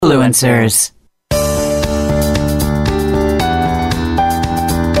answers.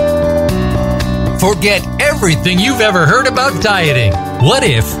 Forget everything you've ever heard about dieting. What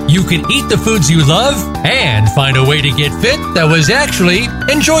if you could eat the foods you love and find a way to get fit that was actually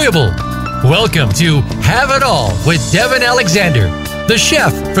enjoyable? Welcome to Have It All with Devin Alexander. The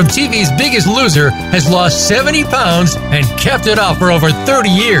chef from TV's Biggest Loser has lost 70 pounds and kept it off for over 30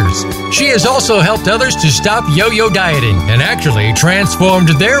 years. She has also helped others to stop yo-yo dieting and actually transformed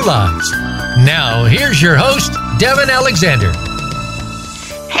their lives. Now, here's your host, Devin Alexander.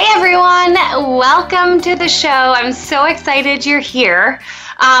 Hey everyone, welcome to the show. I'm so excited you're here.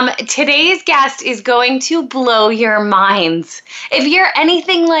 Today's guest is going to blow your minds. If you're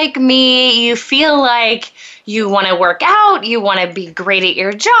anything like me, you feel like you want to work out, you want to be great at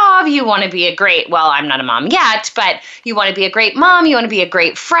your job, you want to be I'm not a mom yet, but you want to be a great mom, you want to be a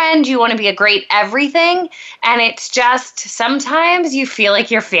great friend, you want to be a great everything, and it's just sometimes you feel like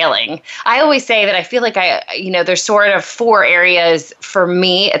you're failing. I always say that I feel like there's sort of 4 areas for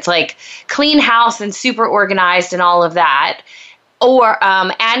me. It's like clean house and super organized and all of that, or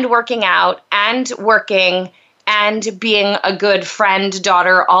and working out and working and being a good friend,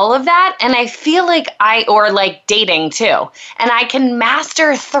 daughter, all of that. And I feel like dating too. And I can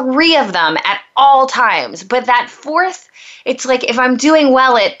master 3 of them at all times. But that 4th, it's like if I'm doing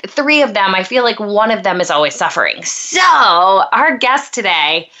well at 3 of them, I feel like one of them is always suffering. So our guest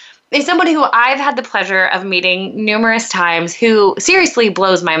today is somebody who I've had the pleasure of meeting numerous times, who seriously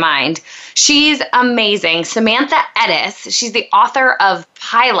blows my mind. She's amazing. Samantha Ettus. She's the author of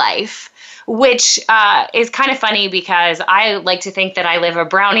Pie Life, which is kind of funny because I like to think that I live a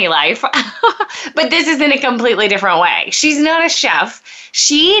brownie life, but this is in a completely different way. She's not a chef.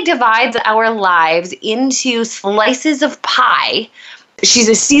 She divides our lives into slices of pie. She's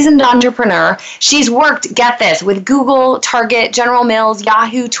a seasoned entrepreneur. She's worked, get this, with Google, Target, General Mills,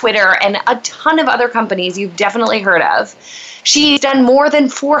 Yahoo, Twitter, and a ton of other companies you've definitely heard of. She's done more than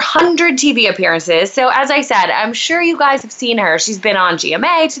 400 TV appearances. So as I said, I'm sure you guys have seen her. She's been on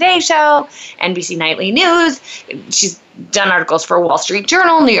GMA, Today Show, NBC Nightly News. She's done articles for Wall Street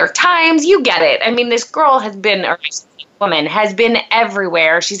Journal, New York Times. You get it. I mean, this girl has been, or woman has been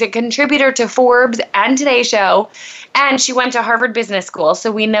everywhere. She's a contributor to Forbes and Today Show, and she went to Harvard Business School,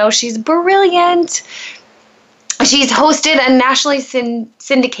 so we know she's brilliant. She's hosted a nationally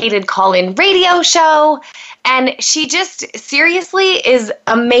syndicated call-in radio show, and she just seriously is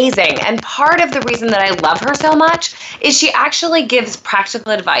amazing. And part of the reason that I love her so much is she actually gives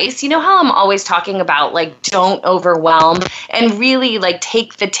practical advice. You know how I'm always talking about, like, don't overwhelm and really, like,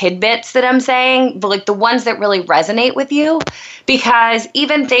 take the tidbits that I'm saying, but, like, the ones that really resonate with you? Because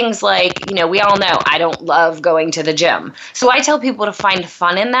even things like, we all know I don't love going to the gym. So I tell people to find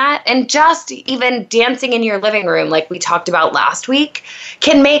fun in that, and just even dancing in your living room, like we talked about last week,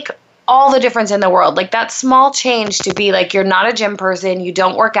 can make all the difference in the world. Like that small change to be like, you're not a gym person, you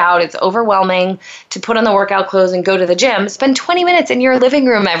don't work out, it's overwhelming to put on the workout clothes and go to the gym. Spend 20 minutes in your living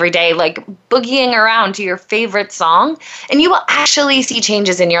room every day, like boogieing around to your favorite song, and you will actually see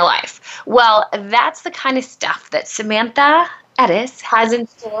changes in your life. Well, that's the kind of stuff that Samantha Ettus has in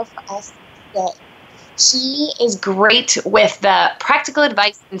store for us today. She is great with the practical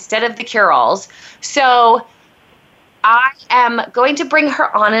advice instead of the cure-alls. So I am going to bring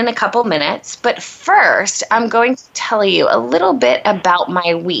her on in a couple minutes, but first I'm going to tell you a little bit about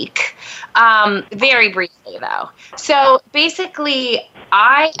my week, very briefly though. So basically,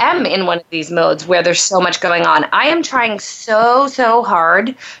 I am in one of these modes where there's so much going on. I am trying so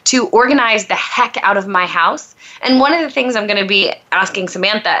hard to organize the heck out of my house, and one of the things I'm going to be asking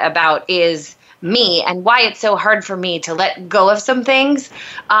Samantha about is me and why it's so hard for me to let go of some things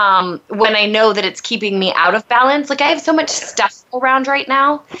when I know that it's keeping me out of balance. Like I have so much stuff around right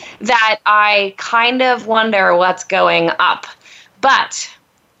now that I kind of wonder what's going up. But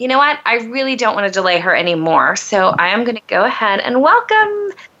you know what? I really don't want to delay her anymore. So I am going to go ahead and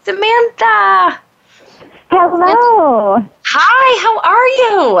welcome Samantha. Hello. Hi, how are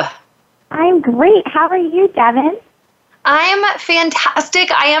you? I'm great. How are you, Devin? I'm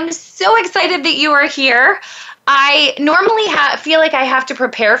fantastic. I am so excited that you are here. I normally feel like I have to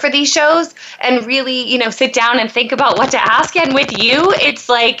prepare for these shows and really, sit down and think about what to ask. And with you, it's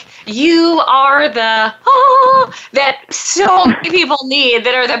like you are the that so many people need,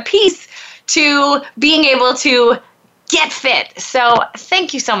 that are the piece to being able to get fit. So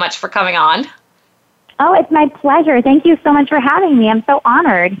thank you so much for coming on. Oh, it's my pleasure. Thank you so much for having me. I'm so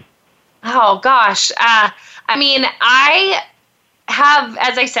honored. Oh, gosh. I have,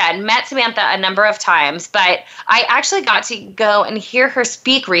 as I said, met Samantha a number of times, but I actually got to go and hear her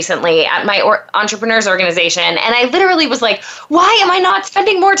speak recently at my entrepreneurs organization. And I literally was like, why am I not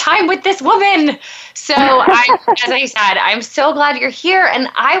spending more time with this woman? So as I said, I'm so glad you're here. And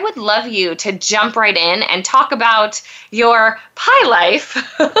I would love you to jump right in and talk about your pie life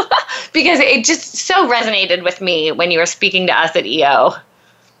because it just so resonated with me when you were speaking to us at EO.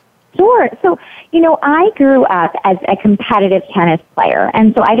 Sure. So, I grew up as a competitive tennis player,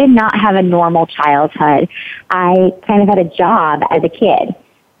 and so I did not have a normal childhood. I kind of had a job as a kid.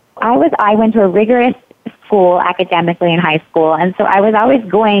 I went to a rigorous school academically in high school, and so I was always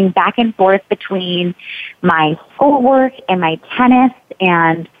going back and forth between my schoolwork and my tennis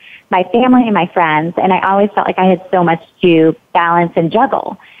and my family and my friends, and I always felt like I had so much to balance and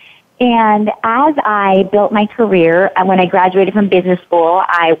juggle. And as I built my career, when I graduated from business school,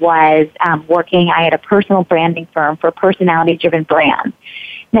 I was working. I had a personal branding firm for personality-driven brands.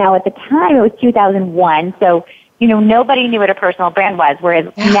 Now, at the time, it was 2001, so, nobody knew what a personal brand was, whereas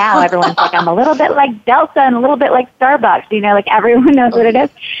now everyone's like, I'm a little bit like Delta and a little bit like Starbucks, like everyone knows what it is.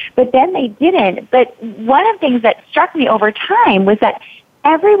 But then they didn't. But one of the things that struck me over time was that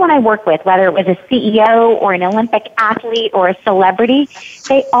everyone I worked with, whether it was a CEO or an Olympic athlete or a celebrity,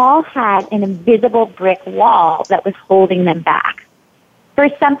 they all had an invisible brick wall that was holding them back. For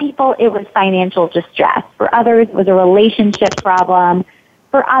some people, it was financial distress. For others, it was a relationship problem.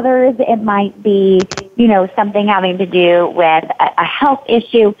 For others, it might be, something having to do with a health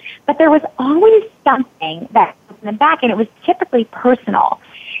issue. But there was always something that was holding them back, and it was typically personal.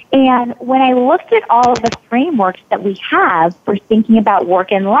 And when I looked at all of the frameworks that we have for thinking about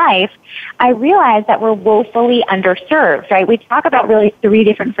work and life, I realized that we're woefully underserved, right? We talk about really 3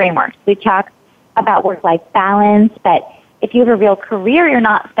 different frameworks. We talk about work-life balance, but if you have a real career, you're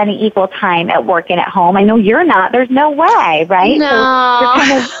not spending equal time at work and at home. I know you're not. There's no way, right? No.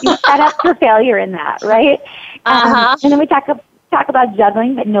 So you're set up for failure in that, right? And then we talk about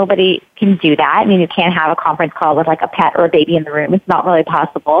juggling, but nobody can do that. I mean, you can't have a conference call with like a pet or a baby in the room. It's not really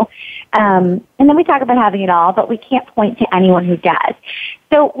possible. And then we talk about having it all, but we can't point to anyone who does.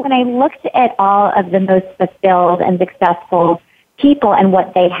 So when I looked at all of the most fulfilled and successful people and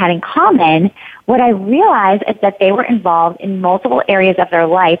what they had in common, what I realized is that they were involved in multiple areas of their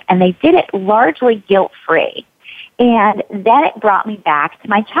life, and they did it largely guilt-free. And then it brought me back to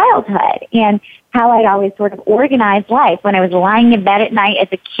my childhood and how I'd always sort of organized life. When I was lying in bed at night as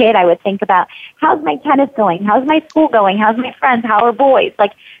a kid, I would think about, how's my tennis going? How's my school going? How's my friends? How are boys?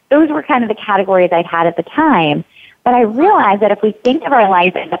 Like, those were kind of the categories I'd had at the time. But I realized that if we think of our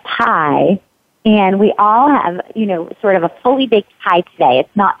life as a pie, and we all have, sort of a fully baked pie today.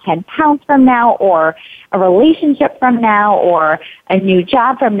 It's not 10 pounds from now or a relationship from now or a new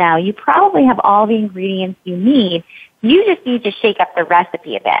job from now. You probably have all the ingredients you need. You just need to shake up the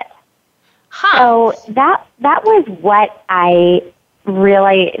recipe a bit. So that was what I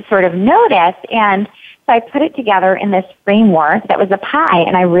really sort of noticed. And so I put it together in this framework that was a pie.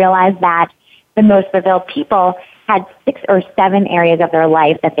 And I realized that the most fulfilled people had 6 or 7 areas of their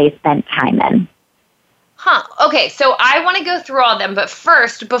life that they spent time in. Okay, so I want to go through all of them, but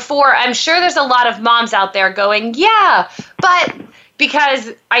first, before, I'm sure there's a lot of moms out there going, yeah, but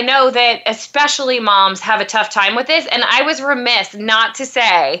because I know that especially moms have a tough time with this, and I was remiss not to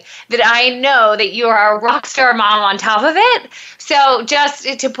say that I know that you are a rock star mom on top of it. So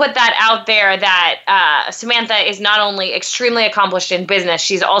just to put that out there that Samantha is not only extremely accomplished in business,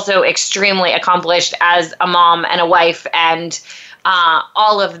 she's also extremely accomplished as a mom and a wife and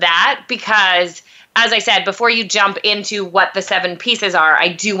all of that, because as I said, before you jump into what the 7 pieces are, I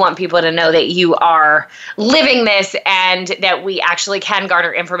do want people to know that you are living this and that we actually can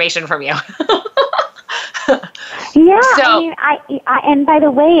garner information from you. Yeah, so, and by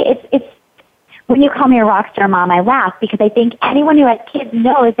the way, it's when you call me a rock star mom, I laugh because I think anyone who has kids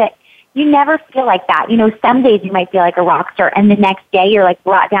knows that you never feel like that. Some days you might feel like a rock star, and the next day you're like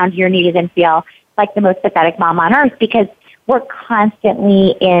brought down to your knees and feel like the most pathetic mom on earth because we're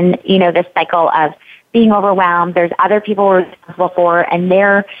constantly in, this cycle of being overwhelmed. There's other people we're responsible for, and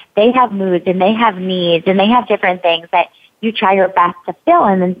they have moods and they have needs and they have different things that you try your best to fill,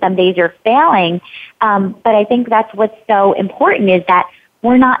 and then some days you're failing. But I think that's what's so important is that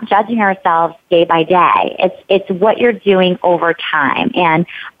we're not judging ourselves day by day. It's what you're doing over time, and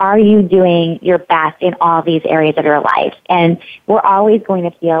are you doing your best in all these areas of your life? And we're always going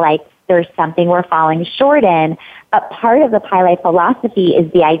to feel like there's something we're falling short in. But part of the Pie Life philosophy is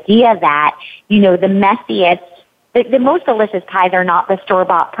the idea that, the messiest, the most delicious pies are not the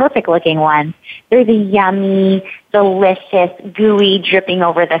store-bought perfect-looking ones. They're the yummy, delicious, gooey, dripping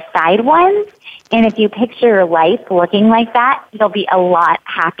over the side ones. And if you picture your life looking like that, you'll be a lot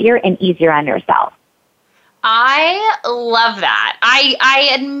happier and easier on yourself. I love that.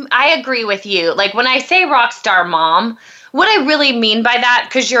 I agree with you. Like when I say rock star mom, what I really mean by that,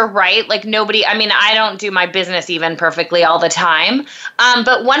 because you're right, like nobody, I mean, I don't do my business even perfectly all the time.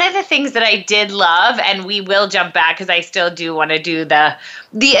 But one of the things that I did love, and we will jump back because I still do want to do the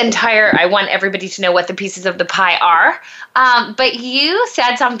entire, I want everybody to know what the pieces of the pie are. But you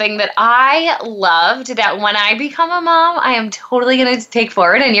said something that I loved, that when I become a mom, I am totally going to take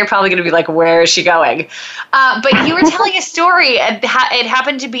forward, and you're probably going to be like, where is she going? But you were telling a story. It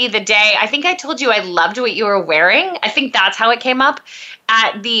happened to be the day, I think I told you I loved what you were wearing. I think that's how it came up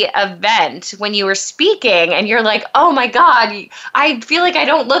at the event when you were speaking, and you're like, oh my God, I feel like I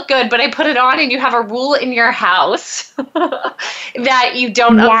don't look good, but I put it on, and you have a rule in your house that you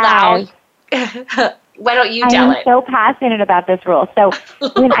don't allow. Why don't you tell it? I'm so passionate about this rule. So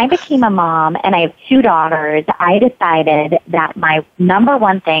when I became a mom and I have 2 daughters, I decided that my number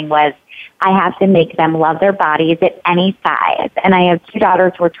one thing was I have to make them love their bodies at any size. And I have 2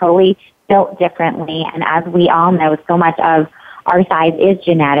 daughters who are totally built differently. And as we all know, so much of our size is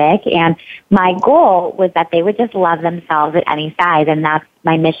genetic. And my goal was that they would just love themselves at any size. And that's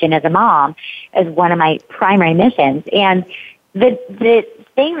my mission as a mom, is one of my primary missions. And the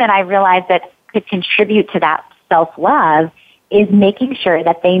thing that I realized that could contribute to that self-love is making sure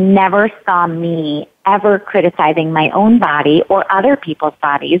that they never saw me ever criticizing my own body or other people's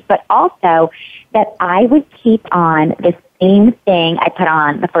bodies, but also that I would keep on the same thing I put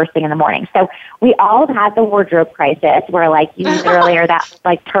on the first thing in the morning. So we all have had the wardrobe crisis where, like you said earlier, that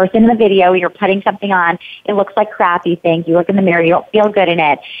like person in the video, you're putting something on, it looks like crap, you think, you look in the mirror, you don't feel good in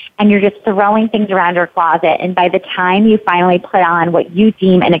it, and you're just throwing things around your closet. And by the time you finally put on what you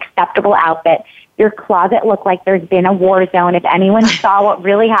deem an acceptable outfit, your closet looked like there's been a war zone. If anyone saw what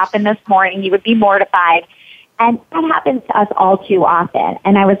really happened this morning, you would be mortified. And that happens to us all too often.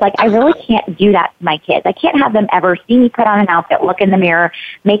 And I was like, I really can't do that to my kids. I can't have them ever see me put on an outfit, look in the mirror,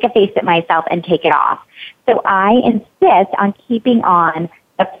 make a face at myself, and take it off. So I insist on keeping on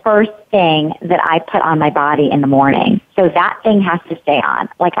the first thing that I put on my body in the morning. So that thing has to stay on.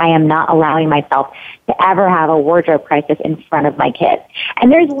 Like I am not allowing myself to ever have a wardrobe crisis in front of my kids.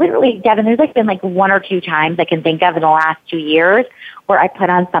 And there's literally, Devin, there's like been like 1 or 2 times I can think of in the last 2 years where I put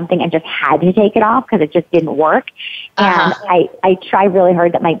on something and just had to take it off because it just didn't work. And I try really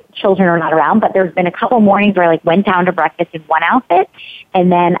hard that my children are not around, but there's been a couple mornings where I like went down to breakfast in one outfit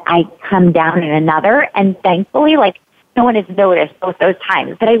and then I come down in another. And thankfully, like, no one has noticed both those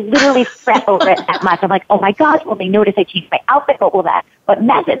times, but I literally fret over it that much. I'm like, oh my gosh, will they notice I changed my outfit? What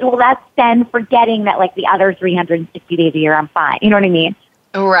message will that send, forgetting that like the other 360 days a year I'm fine? You know what I mean?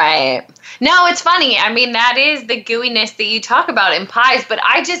 Right. No, it's funny. I mean, that is the gooiness that you talk about in pies, but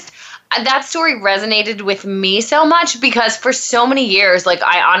that story resonated with me so much because for so many years, like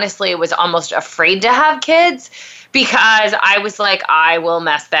I honestly was almost afraid to have kids because I was like, I will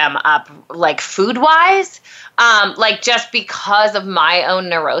mess them up like food-wise. Like just because of my own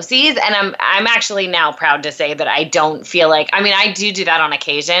neuroses. And I'm actually now proud to say that I don't feel like, I mean, I do that on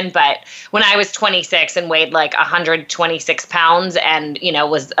occasion, but when I was 26 and weighed like 126 pounds and, you know,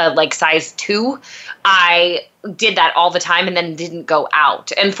 was like size 2, I did that all the time and then didn't go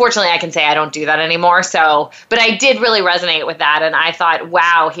out. And fortunately I can say I don't do that anymore. So, but I did really resonate with that. And I thought,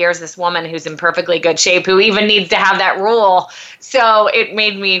 wow, here's this woman who's in perfectly good shape who even needs to have that rule. So it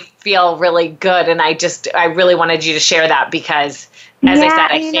made me feel really good. And I really wanted you to share that because as I said, I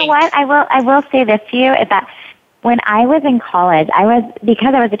think. You know what? I will say this to you is that when I was in college,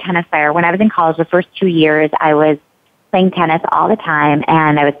 because I was a tennis player, when I was in college, the first 2 years, I was playing tennis all the time,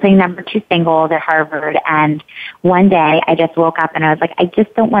 and I was playing number 2 singles at Harvard, and one day I just woke up and I was like, I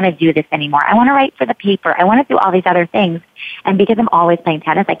just don't want to do this anymore. I want to write for the paper. I want to do all these other things, and because I'm always playing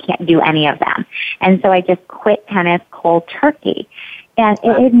tennis, I can't do any of them. And so I just quit tennis cold turkey. And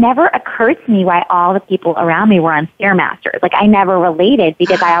it never occurred to me why all the people around me were on Stairmasters. Like, I never related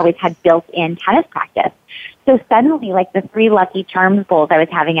because I always had built-in tennis practice. So suddenly, like, the 3 Lucky Charms bowls I was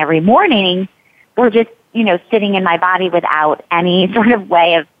having every morning were just, you know, sitting in my body without any sort of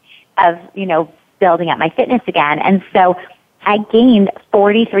way of, you know, building up my fitness again. And so I gained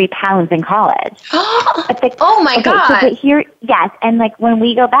 43 pounds in college. Oh my God. So here, yes. And like when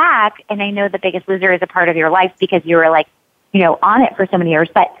we go back, and I know The Biggest Loser is a part of your life because you were like, you know, on it for so many years.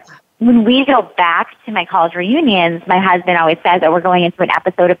 But when we go back to my college reunions, my husband always says that we're going into an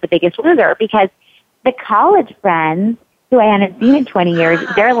episode of The Biggest Loser because the college friends who I hadn't seen in 20 years,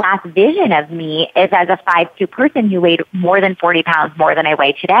 their last vision of me is as a 5'2" person who weighed more than 40 pounds more than I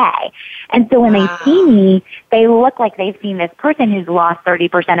weigh today. And so when they see me, they look like they've seen this person who's lost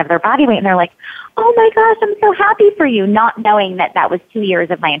 30% of their body weight, and they're like, oh my gosh, I'm so happy for you, not knowing that that was 2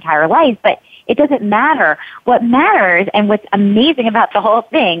 years of my entire life. But it doesn't matter. What matters, and what's amazing about the whole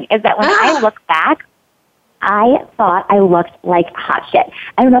thing, is that when I look back, I thought I looked like hot shit.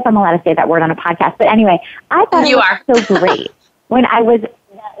 I don't know if I'm allowed to say that word on a podcast, but anyway, I thought it was so great. When I was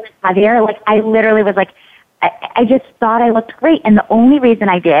Javier, like, I literally was like, I just thought I looked great. And the only reason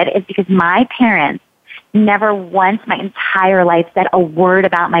I did is because my parents never once my entire life said a word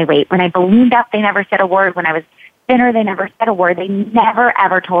about my weight. When I ballooned up, they never said a word. When I was thinner, they never said a word. They never,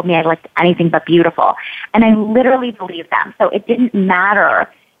 ever told me I looked anything but beautiful. And I literally believed them. So it didn't matter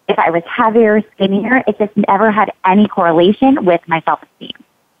if I was heavier or skinnier. It just never had any correlation with my self-esteem.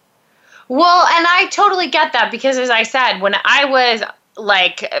 Well, and I totally get that, because as I said, when I was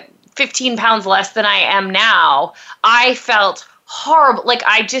like 15 pounds less than I am now, I felt horrible. Like,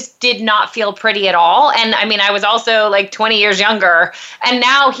 I just did not feel pretty at all. And I mean, I was also like 20 years younger. And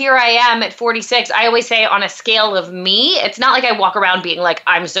now here I am at 46. I always say, on a scale of me, it's not like I walk around being like,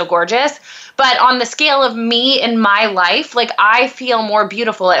 I'm so gorgeous. But on the scale of me in my life, like, I feel more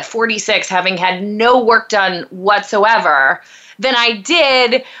beautiful at 46, having had no work done whatsoever, than I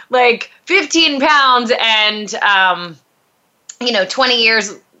did like 15 pounds and, 20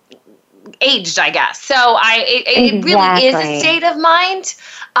 years aged, I guess. So it really is a state of mind.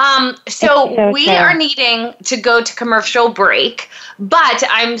 So we are needing to go to commercial break, but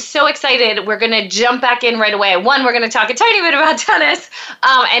I'm so excited. We're going to jump back in right away. One, we're going to talk a tiny bit about tennis.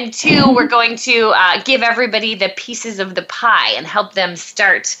 And two, we're going to give everybody the pieces of the pie and help them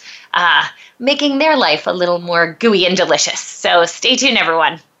start making their life a little more gooey and delicious. So stay tuned,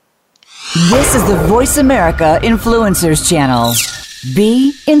 everyone. This is the Voice America Influencers Channel.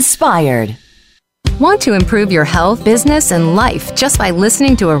 Be inspired. Want to improve your health, business, and life just by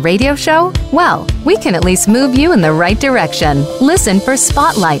listening to a radio show? Well, we can at least move you in the right direction. Listen for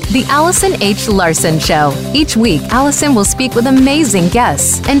Spotlight, the Allison H. Larson Show. Each week, Allison will speak with amazing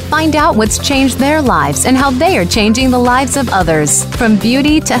guests and find out what's changed their lives and how they are changing the lives of others. From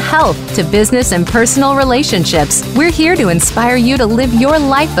beauty to health to business and personal relationships, we're here to inspire you to live your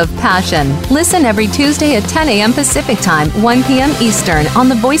life of passion. Listen every Tuesday at 10 a.m. Pacific Time, 1 p.m. Eastern on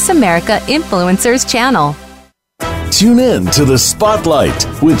the Voice America Influencers Channel. Tune in to The Spotlight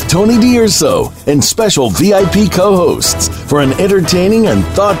with Tony D'Urso and special VIP co-hosts for an entertaining and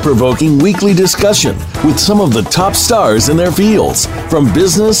thought-provoking weekly discussion with some of the top stars in their fields, from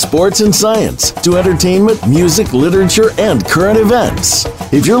business, sports, and science to entertainment, music, literature, and current events.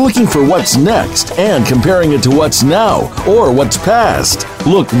 If you're looking for what's next and comparing it to what's now or what's past,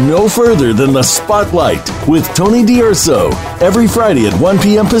 look no further than The Spotlight with Tony D'Urso every Friday at 1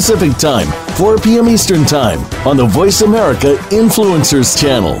 p.m. Pacific Time, 4 p.m. Eastern Time on the Voice America Influencers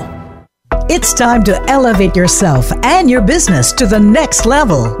Channel. It's time to elevate yourself and your business to the next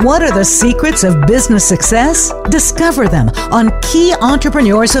level. What are the secrets of business success? Discover them on Key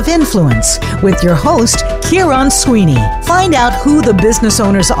Entrepreneurs of Influence with your host, Kieran Sweeney. Find out who the business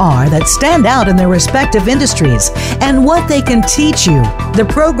owners are that stand out in their respective industries and what they can teach you. The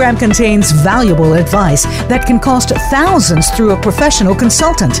program contains valuable advice that can cost thousands through a professional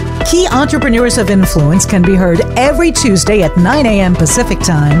consultant. Key Entrepreneurs of Influence can be heard every Tuesday at 9 a.m. Pacific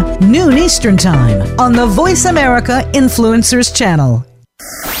Time, noon Eastern Time on the Voice America Influencers Channel.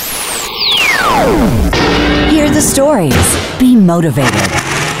 Hear the stories. Be motivated.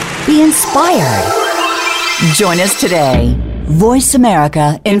 Be inspired. Join us today. Voice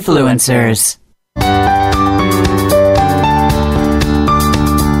America Influencers.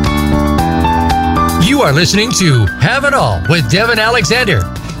 You are listening to Have It All with Devin Alexander.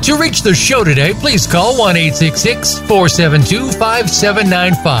 To reach the show today, please call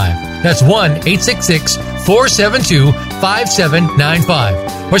 1-866-472-5795. That's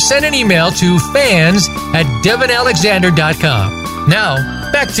 1-866-472-5795. Or send an email to fans@devinalexander.com. Now,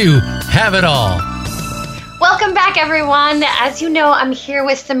 back to Have It All. Welcome back, everyone. As you know, I'm here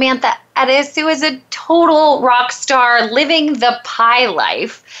with Samantha Edis, who is a total rock star living the pie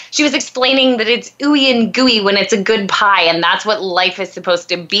life. She was explaining that it's ooey and gooey when it's a good pie, and that's what life is supposed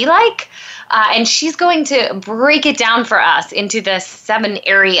to be like. And she's going to break it down for us into the 7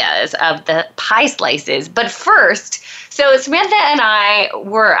 areas of the pie slices. But first, so Samantha and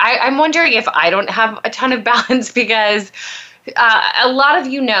I'm wondering if I don't have a ton of balance because a lot of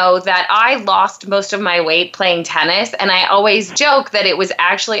you know that I lost most of my weight playing tennis, and I always joke that it was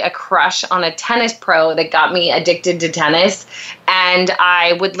actually a crush on a tennis pro that got me addicted to tennis. And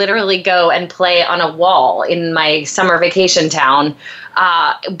I would literally go and play on a wall in my summer vacation town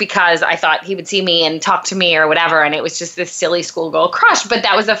because I thought he would see me and talk to me or whatever. And it was just this silly schoolgirl crush. But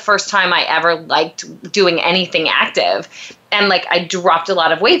that was the first time I ever liked doing anything active. And like I dropped a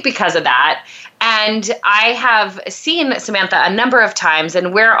lot of weight because of that. And I have seen Samantha a number of times,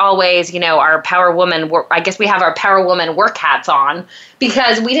 and we're always, our Power Woman, I guess we have our Power Woman work hats on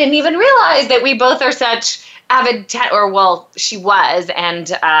because we didn't even realize that we both are such avid, she was, and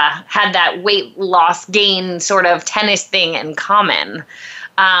had that weight loss gain sort of tennis thing in common.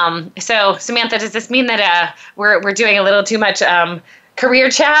 So Samantha, does this mean that we're doing a little too much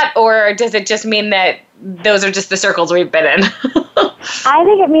career chat, or does it just mean that those are just the circles we've been in? I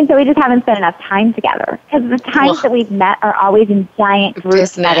think it means that we just haven't spent enough time together, because the times that we've met are always in giant group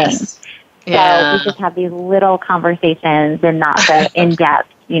settings. So we just have these little conversations and not the in-depth,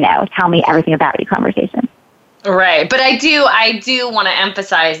 tell me everything about you conversations. Right. But I do want to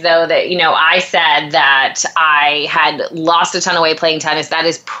emphasize, though, that, I said that I had lost a ton of weight playing tennis. That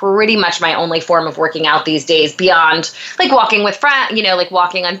is pretty much my only form of working out these days, beyond like walking with friends, like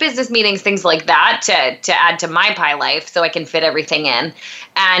walking on business meetings, things like that to add to my pie life so I can fit everything in.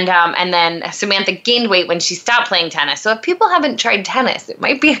 And then Samantha gained weight when she stopped playing tennis. So if people haven't tried tennis, it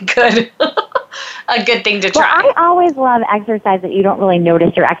might be a good thing to try. Well, I always love exercise that you don't really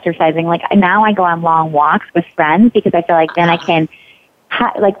notice you're exercising. Like now I go on long walks with friends because I feel like then I can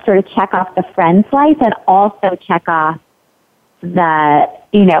sort of check off the friend slice and also check off the,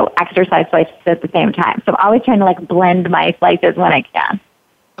 exercise slices at the same time. So I'm always trying to blend my slices when I can.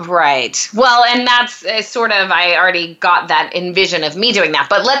 Right. Well, and that's sort of, I already got that envision of me doing that.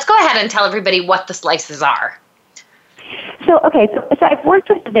 But let's go ahead and tell everybody what the slices are. So I've worked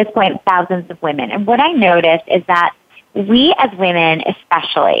with, at this point, thousands of women. And what I noticed is that we as women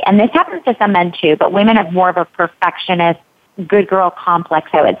especially, and this happens to some men too, but women have more of a perfectionist, good girl complex,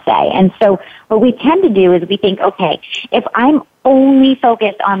 I would say. And so what we tend to do is we think, okay, if I'm only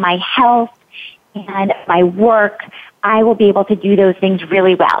focused on my health and my work, I will be able to do those things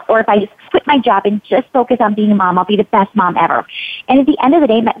really well. Or if I just quit my job and just focus on being a mom, I'll be the best mom ever. And at the end of the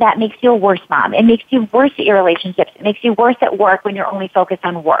day, that makes you a worse mom. It makes you worse at your relationships. It makes you worse at work when you're only focused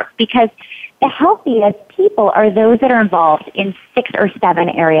on work. Because the healthiest people are those that are involved in 6 or 7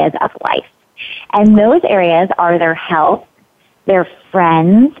 areas of life. And those areas are their health, their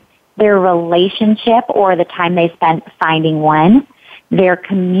friends, their relationship or the time they spent finding one, their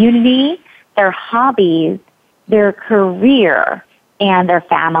community, their hobbies, their career, and their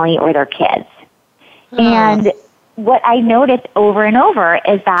family or their kids. And what I noticed over and over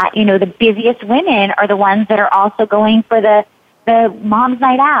is that, the busiest women are the ones that are also going for the mom's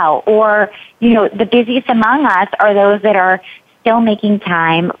night out, or, the busiest among us are those that are still making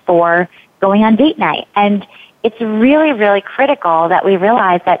time for going on date night. And it's really, really critical that we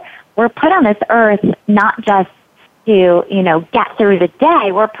realize that we're put on this earth not just to, get through the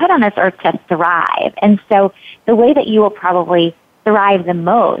day. We're put on this earth to thrive. And so the way that you will probably thrive the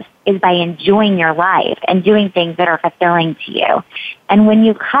most is by enjoying your life and doing things that are fulfilling to you. And when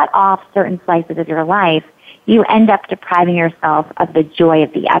you cut off certain slices of your life, you end up depriving yourself of the joy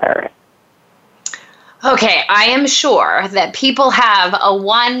of the others. Okay, I am sure that people have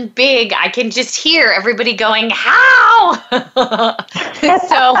I can just hear everybody going, how?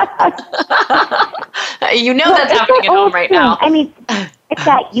 So, that's happening at home right now. I mean, it's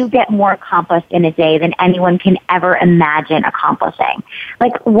that you get more accomplished in a day than anyone can ever imagine accomplishing.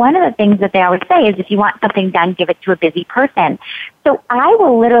 Like, one of the things that they always say is if you want something done, give it to a busy person. So I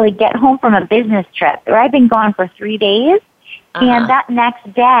will literally get home from a business trip where I've been gone for 3 days, and that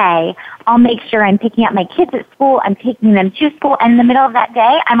next day, I'll make sure I'm picking up my kids at school, I'm taking them to school, and in the middle of that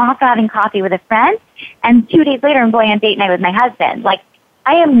day, I'm also having coffee with a friend, and 2 days later, I'm going on date night with my husband. Like,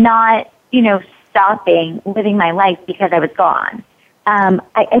 I am not, stopping living my life because I was gone.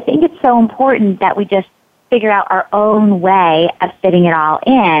 I think it's so important that we just figure out our own way of fitting it all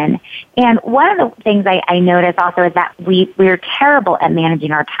in. And one of the things I notice also is that we're terrible at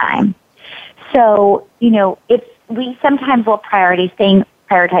managing our time. So, we sometimes will prioritize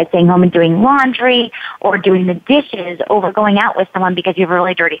staying home and doing laundry or doing the dishes over going out with someone because you have a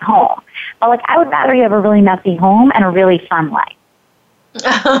really dirty home. But I would rather you have a really messy home and a really fun life.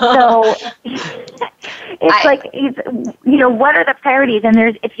 So it's what are the priorities? And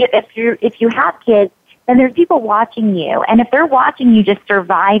there's if you have kids, then there's people watching you. And if they're watching you just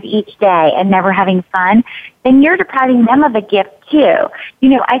survive each day and never having fun, then you're depriving them of a gift too. You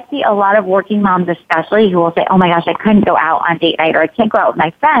know, I see a lot of working moms especially who will say, oh my gosh, I couldn't go out on date night, or I can't go out with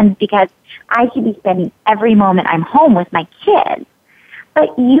my friends because I should be spending every moment I'm home with my kids.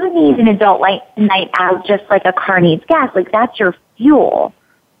 But you need an adult night out just like a car needs gas. Like, that's your fuel.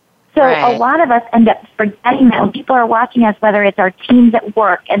 So a lot of us end up forgetting that when people are watching us, whether it's our teams at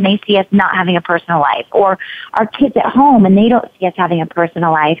work and they see us not having a personal life, or our kids at home and they don't see us having a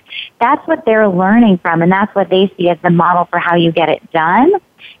personal life, that's what they're learning from, and that's what they see as the model for how you get it done.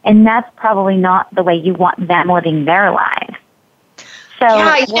 And that's probably not the way you want them living their lives. So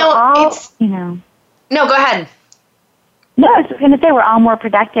No, go ahead. No, I was just going to say we're all more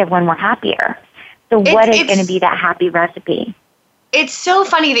productive when we're happier. So what is going to be that happy recipe? It's so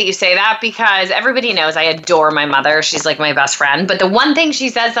funny that you say that, because everybody knows I adore my mother. She's like my best friend. But the one thing she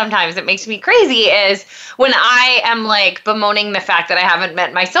says sometimes that makes me crazy is when I am like bemoaning the fact that I haven't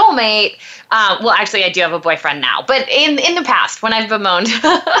met my soulmate. Well, actually, I do have a boyfriend now. But in the past, when I've bemoaned,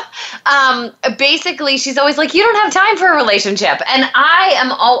 basically, she's always like, you don't have time for a relationship. And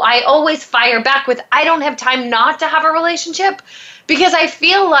I always fire back with, I don't have time not to have a relationship. Because I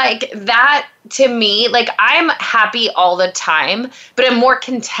feel like that, to me, like, I'm happy all the time, but I'm more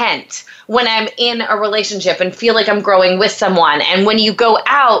content when I'm in a relationship and feel like I'm growing with someone. And when you go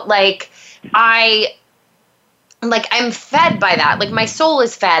out, I'm fed by that. Like, my soul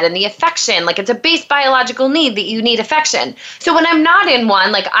is fed, and the affection, like, it's a base biological need that you need affection. So when I'm not in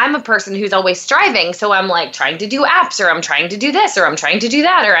one, like, I'm a person who's always striving. So I'm like trying to do apps, or I'm trying to do this, or I'm trying to do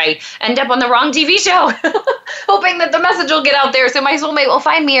that, or I end up on the wrong TV show, hoping that the message will get out there so my soulmate will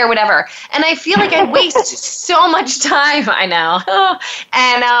find me or whatever. And I feel like I waste so much time. I know.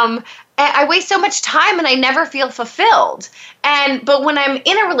 And I waste so much time and I never feel fulfilled. But when I'm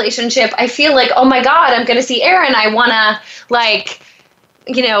in a relationship, I feel like, oh my God, I'm going to see Aaron. I want to,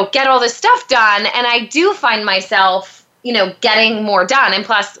 get all this stuff done. And I do find myself, getting more done. And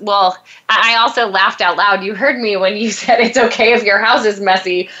plus, I also laughed out loud. You heard me when you said it's okay if your house is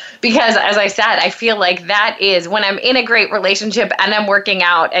messy, because as I said, I feel like that is when I'm in a great relationship and I'm working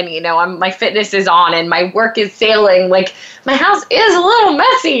out and, my fitness is on and my work is sailing, like, my house is a little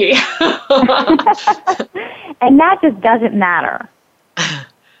messy. And that just doesn't matter.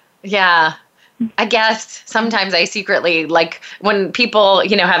 Yeah. I guess sometimes I secretly, like, when people,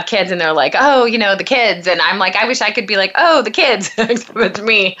 have kids and they're like, oh, the kids. And I'm like, I wish I could be like, oh, the kids. Except it's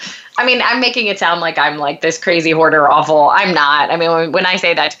me. I mean, I'm making it sound like I'm like this crazy hoarder awful. I'm not. I mean, when I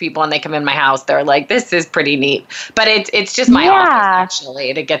say that to people and they come in my house, they're like, this is pretty neat. But it's just my office, actually.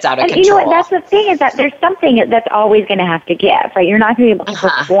 It gets out of control. And you know what? That's the thing, is that there's something that's always going to have to give, right? You're not going to be able to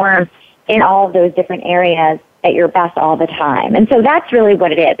perform in all of those different areas at your best all the time. And so that's really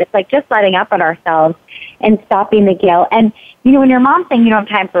what it is. It's like just letting up on ourselves and stopping the guilt. And, when your mom's saying you don't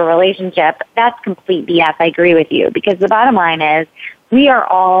have time for a relationship, that's complete BS. I agree with you, because the bottom line is we are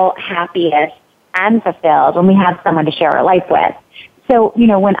all happiest and fulfilled when we have someone to share our life with. So,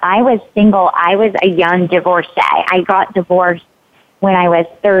 when I was single, I was a young divorcee. I got divorced when I was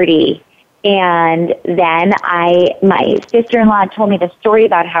 30. And then my sister-in-law told me the story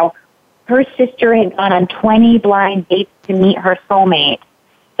about how her sister had gone on 20 blind dates to meet her soulmate.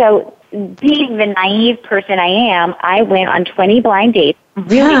 So being the naive person I am, I went on 20 blind dates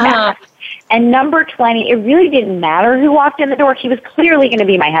really fast. And number 20, it really didn't matter who walked in the door. He was clearly going to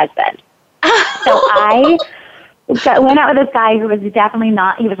be my husband. So I went out with this guy who was definitely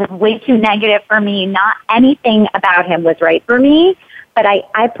not, he was way too negative for me. Not anything about him was right for me. But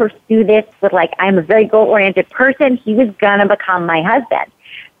I pursue this with, like, I'm a very goal-oriented person. He was going to become my husband.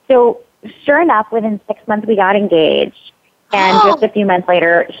 So sure enough, within 6 months, we got engaged. And just a few months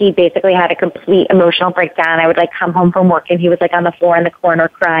later, he basically had a complete emotional breakdown. I would, come home from work, and he was, on the floor in the corner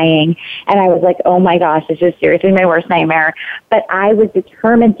crying. And I was like, oh, my gosh, this is seriously my worst nightmare. But I was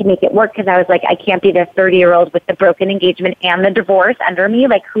determined to make it work, because I was like, I can't be this 30-year-old with the broken engagement and the divorce under me.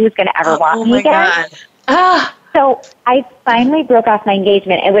 Like, who's going to ever want me again? God. So I finally broke off my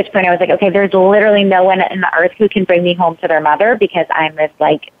engagement, at which point I was like, okay, there's literally no one on the earth who can bring me home to their mother, because I'm this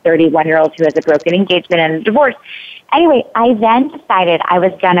 31-year-old who has a broken engagement and a divorce. Anyway, I then decided I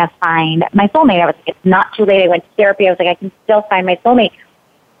was going to find my soulmate. I was like, it's not too late. I went to therapy. I was like, I can still find my soulmate.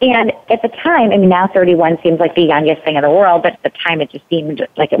 And at the time, now 31 seems like the youngest thing in the world, but at the time it just seemed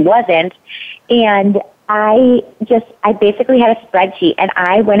like it wasn't. And I basically had a spreadsheet, and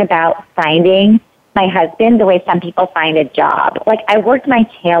I went about finding my husband the way some people find a job. Like, I worked my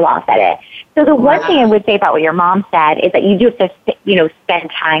tail off at it. So the one thing I would say about what your mom said is that you do have to, spend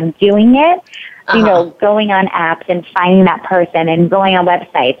time doing it, going on apps and finding that person and going on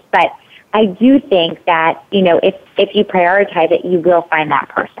websites. But I do think that, if you prioritize it, you will find that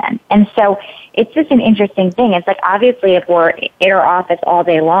person. And so it's just an interesting thing. It's like, obviously, if we're in our office all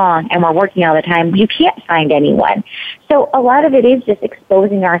day long and we're working all the time, you can't find anyone. So a lot of it is just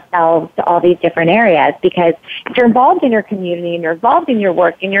exposing ourselves to all these different areas, because if you're involved in your community and you're involved in your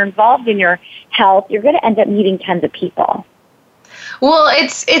work and you're involved in your health, you're going to end up meeting tons of people. Well,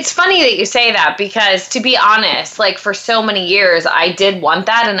 it's funny that you say that, because to be honest, like for so many years, I did want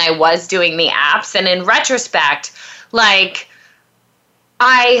that, and I was doing the apps. And in retrospect, like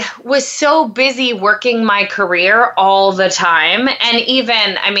I was so busy working my career all the time. And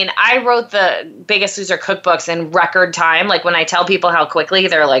even, I wrote the Biggest Loser cookbooks in record time. Like when I tell people how quickly,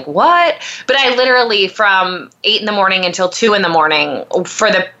 they're like, what? But I literally, from 8 a.m. until 2 a.m.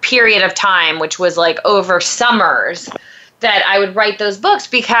 for the period of time, which was like over summers, that I would write those books,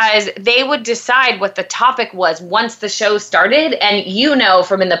 because they would decide what the topic was once the show started. And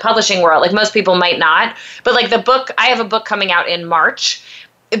from in the publishing world, like most people might not, but like the book, I have a book coming out in March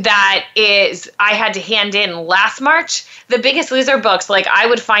that I had to hand in last March. The Biggest Loser books, like I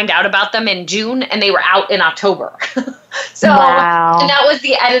would find out about them in June and they were out in October. So, wow. And that was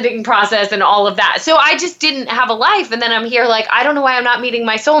the editing process and all of that. So I just didn't have a life. And then I'm here like, I don't know why I'm not meeting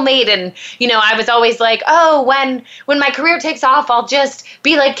my soulmate. And, I was always like, oh, when my career takes off, I'll just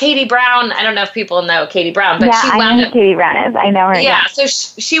be like Katie Brown. I don't know if people know Katie Brown, but yeah, I know who Katie Brown is. I know her. Yeah. So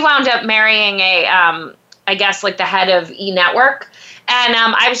she wound up marrying I guess like the head of E-Network. And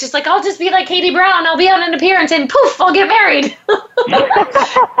I was just like, I'll just be like Katie Brown. I'll be on an appearance and poof, I'll get married.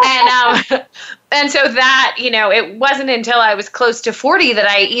 And so that, it wasn't until I was close to 40 that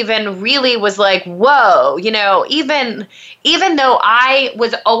I even really was like, whoa, even though I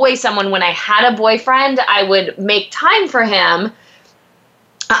was always someone, when I had a boyfriend, I would make time for him.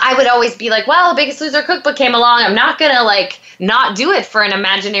 I would always be like, well, Biggest Loser cookbook came along. I'm not going to like not do it for an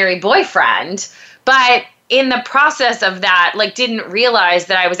imaginary boyfriend. But in the process of that, like didn't realize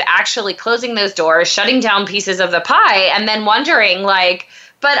that I was actually closing those doors, shutting down pieces of the pie, and then wondering like,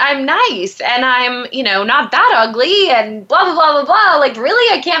 but I'm nice and I'm, not that ugly and blah, blah, blah, blah, blah. Like,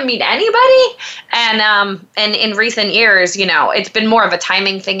 really, I can't meet anybody. And in recent years, it's been more of a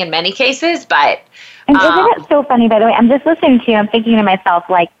timing thing in many cases, but. And isn't it so funny, by the way, I'm just listening to you, I'm thinking to myself,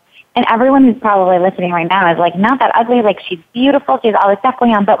 like, and everyone who's probably listening right now is like, not that ugly, like she's beautiful, she has all this stuff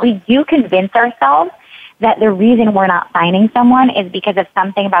going on, but we do convince ourselves that the reason we're not finding someone is because of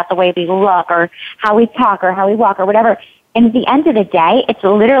something about the way we look or how we talk or how we walk or whatever. And at the end of the day, it's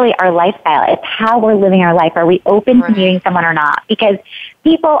literally our lifestyle. It's how we're living our life. Are we open to meeting someone or not? Because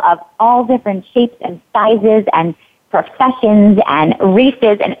people of all different shapes and sizes and professions and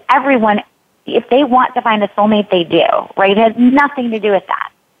races and everyone, if they want to find a soulmate, they do, right? It has nothing to do with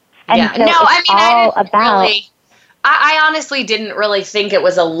that. And yeah. so I honestly didn't really think it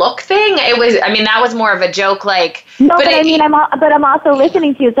was a look thing. It was, that was more of a joke, like. No, but I'm also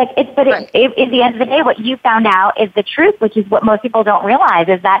listening to you. It's like, at the end of the day, what you found out is the truth, which is what most people don't realize,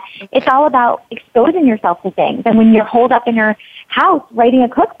 is that it's all about exposing yourself to things. And when you're holed up in your house writing a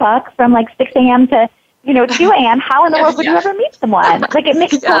cookbook from like 6 a.m. to 2 a.m., how in the world would you ever meet someone? Like, it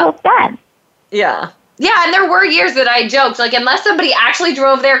makes total sense. Yeah. Yeah, and there were years that I joked, like, unless somebody actually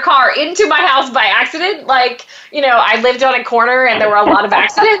drove their car into my house by accident, like, I lived on a corner and there were a lot of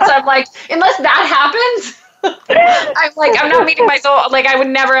accidents. I'm like, unless that happens, I'm like, I'm not meeting my soul. Like, I would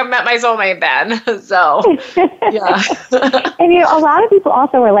never have met my soulmate then. So, yeah. And, a lot of people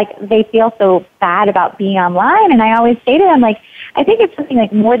also are like, they feel so bad about being online. And I always say to them, like, I think it's something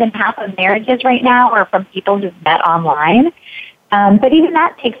like more than half of marriages right now are from people who've met online. But even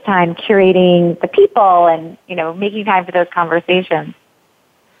that takes time, curating the people and, making time for those conversations.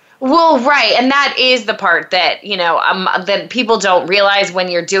 Well, right. And that is the part that, that people don't realize when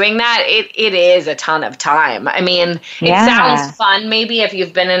you're doing that. It is a ton of time. It sounds fun maybe if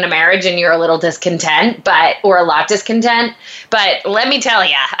you've been in a marriage and you're a little discontent, or a lot discontent. But let me tell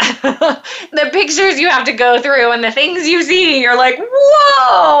you, the pictures you have to go through and the things you see, you're like,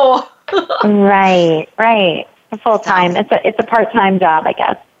 whoa. Right. Full-time. It's a part-time job, I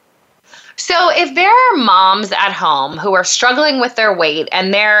guess. So if there are moms at home who are struggling with their weight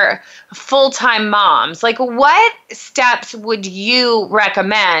and they're full-time moms, like what steps would you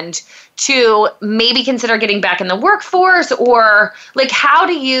recommend to maybe consider getting back in the workforce? Or like, how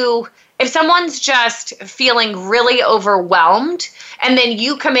do you, if someone's just feeling really overwhelmed and then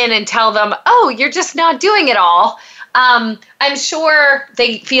you come in and tell them, oh, you're just not doing it all, I'm sure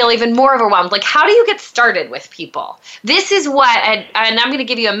they feel even more overwhelmed. Like, how do you get started with people? This is what, and I'm going to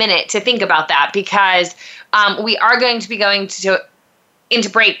give you a minute to think about that, because we are going to be going to into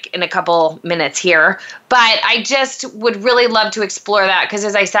break in a couple minutes here, but I just would really love to explore that because,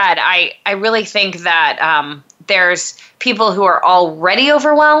 as I said, I really think that there's people who are already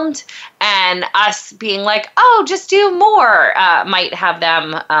overwhelmed, and us being like, oh, just do more, might have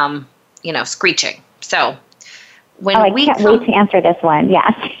them, screeching. So when we can't wait to answer this one.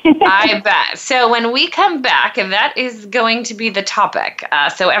 Yes. I bet. So when we come back, that is going to be the topic.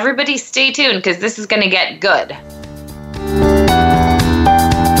 So everybody stay tuned because this is going to get good.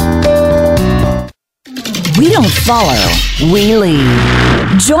 We don't follow, we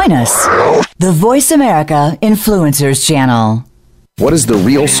lead. Join us, the Voice America Influencers Channel. What is the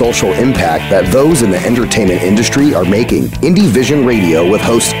real social impact that those in the entertainment industry are making? Indie Vision Radio with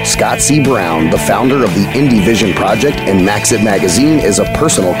host Scott C. Brown, the founder of the Indie Vision Project and Maxit Magazine, is a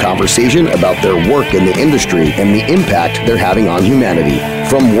personal conversation about their work in the industry and the impact they're having on humanity.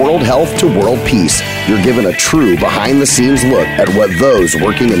 From world health to world peace, you're given a true behind-the-scenes look at what those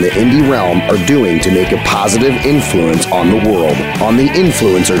working in the indie realm are doing to make a positive influence on the world. On the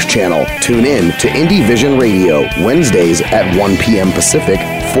Influencers Channel, tune in to Indie Vision Radio, Wednesdays at 1 p.m. Pacific,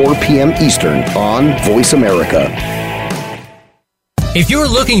 4 p.m. Eastern on Voice America. If you're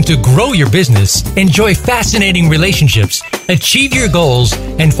looking to grow your business, enjoy fascinating relationships, achieve your goals,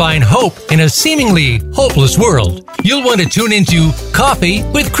 and find hope in a seemingly hopeless world, you'll want to tune into Coffee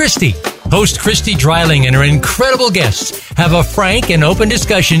with Christy. Host Christy Dreiling and her incredible guests have a frank and open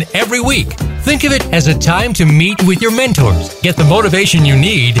discussion every week. Think of it as a time to meet with your mentors, get the motivation you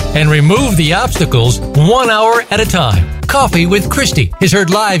need, and remove the obstacles 1 hour at a time. Coffee with Christy is heard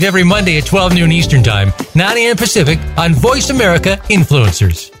live every Monday at 12 noon Eastern Time, 9 a.m. Pacific on Voice America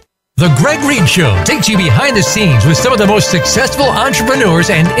Influencers. The Greg Reed Show takes you behind the scenes with some of the most successful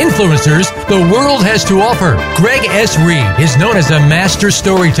entrepreneurs and influencers the world has to offer. Greg S. Reed is known as a master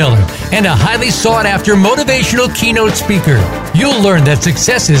storyteller and a highly sought-after motivational keynote speaker. You'll learn that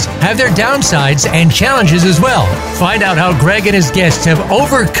successes have their downsides and challenges as well. Find out how Greg and his guests have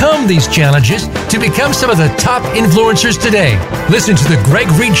overcome these challenges to become some of the top influencers today. Listen to The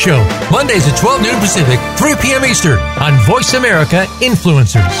Greg Reed Show, Mondays at 12 noon Pacific, 3 p.m. Eastern on Voice America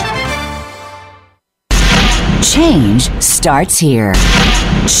Influencers. Change starts here.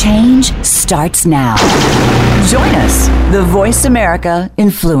 Change starts now. Join us, the Voice America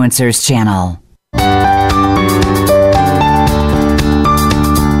Influencers Channel.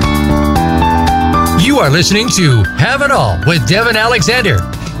 You are listening to Have It All with Devin Alexander.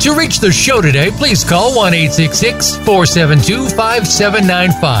 To reach the show today, please call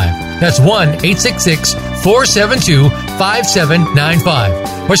 1-866-472-5795. That's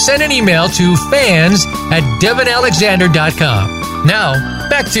 1-866-472-5795. Or send an email to fans@devinalexander.com. Now,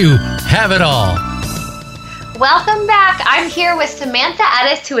 back to Have It All. Welcome back. I'm here with Samantha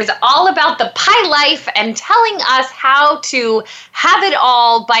Edis, who is all about the pie life and telling us how to have it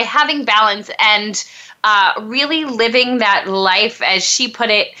all by having balance and really living that life, as she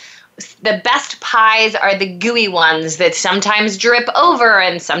put it. The best pies are the gooey ones that sometimes drip over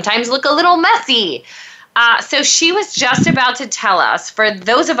and sometimes look a little messy. So she was just about to tell us, for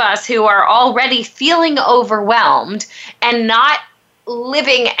those of us who are already feeling overwhelmed and not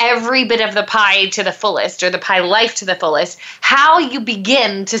living every bit of the pie to the fullest, or the pie life to the fullest, how you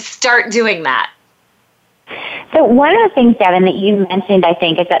begin to start doing that. So one of the things, Devin, that you mentioned, I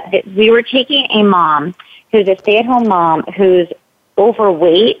think, is that we were taking a mom who's a stay-at-home mom who's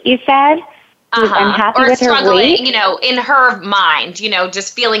overweight, you said, who's unhappy with her weight. In her mind,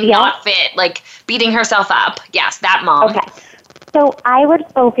 just feeling not fit, like beating herself up. Yes, that mom. Okay. So I would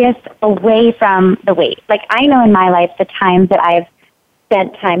focus away from the weight. Like, I know in my life the times that I've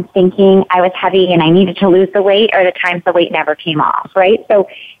spent time thinking I was heavy and I needed to lose the weight, or the times the weight never came off, right? So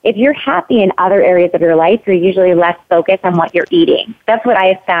if you're happy in other areas of your life, you're usually less focused on what you're eating. That's what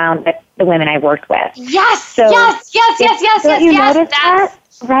I have found with the women I've worked with. Yes, so yes. You notice that?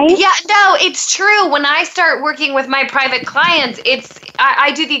 Right? Yeah, no, it's true. When I start working with my private clients,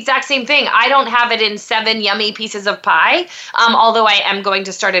 I do the exact same thing. I don't have it in 7 yummy pieces of pie, although I am going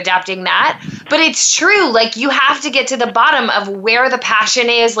to start adapting that. But it's true. Like, you have to get to the bottom of where the passion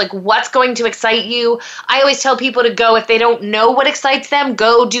is, like what's going to excite you. I always tell people to go, if they don't know what excites them,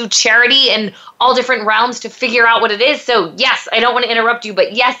 go do charity in all different realms to figure out what it is. So yes, I don't want to interrupt you,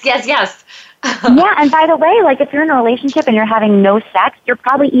 but yes. Yeah, and by the way, like, if you're in a relationship and you're having no sex, you're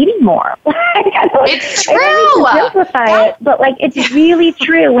probably eating more. It's true. I don't simplify it, but like, it's really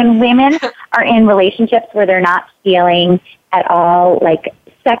true. When women are in relationships where they're not feeling at all like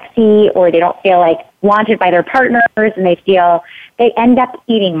sexy, or they don't feel like wanted by their partners, and they end up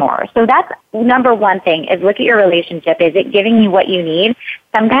eating more. So that's number one thing, is look at your relationship. Is it giving you what you need?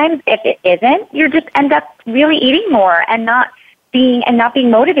 Sometimes if it isn't, you just end up really eating more and not not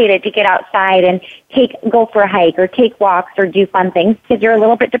being motivated to get outside and go for a hike or take walks or do fun things because you're a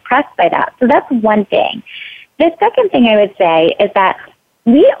little bit depressed by that. So that's one thing. The second thing I would say is that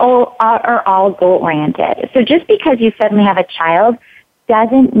we all are all goal-oriented. So just because you suddenly have a child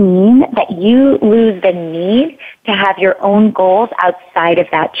doesn't mean that you lose the need to have your own goals outside of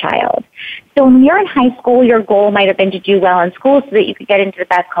that child. So when you're in high school, your goal might have been to do well in school so that you could get into the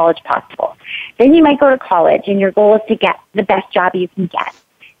best college possible. Then you might go to college and your goal is to get the best job you can get.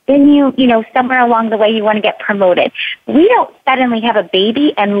 Then you somewhere along the way you want to get promoted. We don't suddenly have a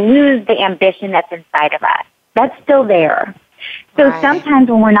baby and lose the ambition that's inside of us. That's still there. So sometimes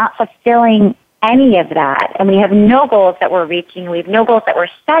when we're not fulfilling any of that and we have no goals that we're reaching, we have no goals that we're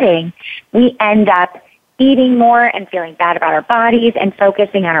setting, we end up eating more and feeling bad about our bodies and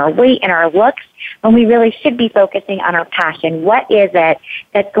focusing on our weight and our looks when we really should be focusing on our passion. What is it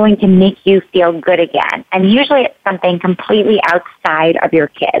that's going to make you feel good again? And usually it's something completely outside of your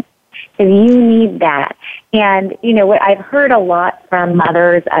kids. So you need that. And, what I've heard a lot from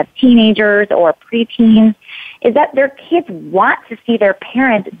mothers of teenagers or preteens is that their kids want to see their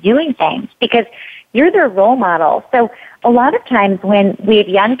parents doing things because you're their role model. So a lot of times when we have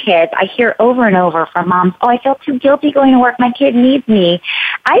young kids, I hear over and over from moms, I feel too guilty going to work. My kid needs me.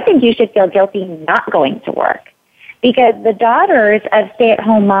 I think you should feel guilty not going to work because the daughters of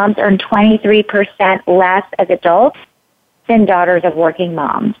stay-at-home moms earn 23% less as adults than daughters of working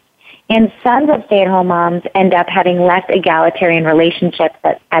moms. And sons of stay-at-home moms end up having less egalitarian relationships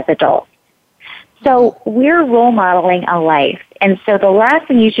as adults. So we're role modeling a life. And so the last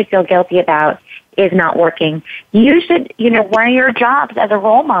thing you should feel guilty about is not working. You should, one of your jobs as a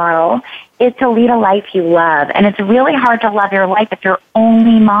role model is to lead a life you love. And it's really hard to love your life if you're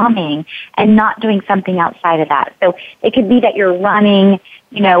only momming and not doing something outside of that. So it could be that you're running,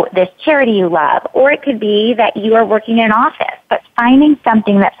 this charity you love, or it could be that you are working in an office. But finding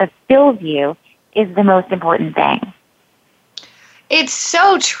something that fulfills you is the most important thing. It's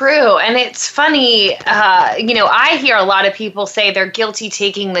so true. And it's funny, I hear a lot of people say they're guilty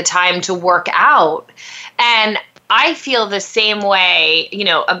taking the time to work out. And I feel the same way,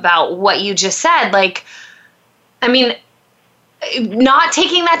 about what you just said. Not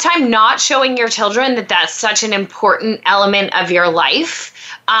taking that time, not showing your children that that's such an important element of your life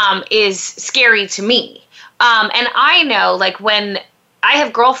is scary to me. And I know, when I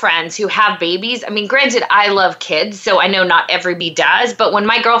have girlfriends who have babies. Granted, I love kids, so I know not everybody does. But when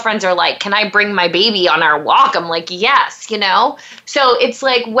my girlfriends are like, can I bring my baby on our walk? I'm like, yes, So it's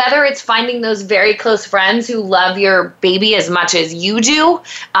like whether it's finding those very close friends who love your baby as much as you do,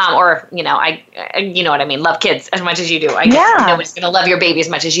 or, love kids as much as you do. I guess nobody's going to love your baby as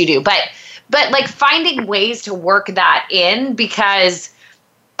much as you do. But finding ways to work that in because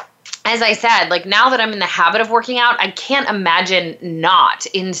as I said, now that I'm in the habit of working out, I can't imagine not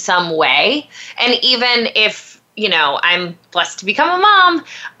in some way. And even if, I'm blessed to become a mom,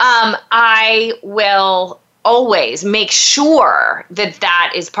 I will always make sure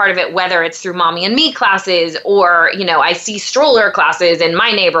that is part of it, whether it's through Mommy and Me classes or, I see stroller classes in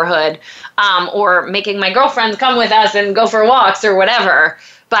my neighborhood, or making my girlfriends come with us and go for walks or whatever.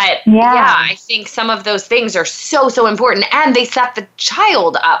 But I think some of those things are so, so important and they set the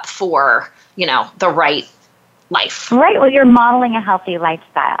child up for, the right life. Right. Well, you're modeling a healthy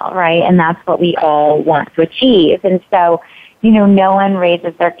lifestyle, right? And that's what we all want to achieve. And so, no one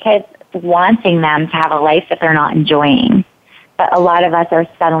raises their kids wanting them to have a life that they're not enjoying. But a lot of us are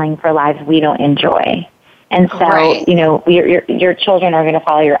settling for lives we don't enjoy. And so, your children are going to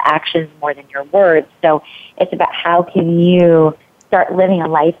follow your actions more than your words. So it's about how can you start living a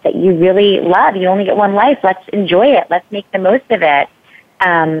life that you really love. You only get one life. Let's enjoy it. Let's make the most of it.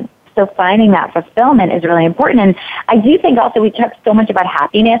 So finding that fulfillment is really important. And I do think also we talk so much about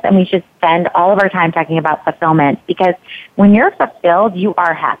happiness and we should spend all of our time talking about fulfillment because when you're fulfilled, you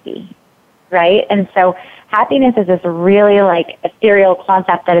are happy, right? And so happiness is this really ethereal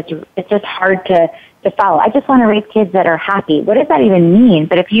concept that it's just hard to follow. I just want to raise kids that are happy. What does that even mean?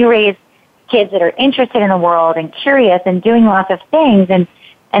 But if you raise kids that are interested in the world and curious and doing lots of things and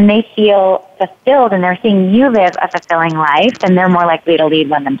they feel fulfilled and they're seeing you live a fulfilling life, then they're more likely to lead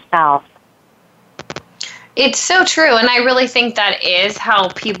one themselves. It's so true. And I really think that is how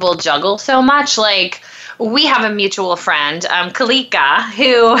people juggle so much. We have a mutual friend, Kalika,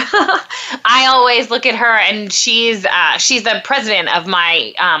 who I always look at her and she's the president of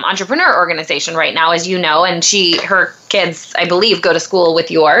my entrepreneur organization right now, as you know, and her kids, I believe, go to school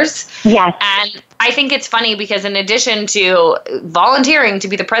with yours. Yes. And I think it's funny because in addition to volunteering to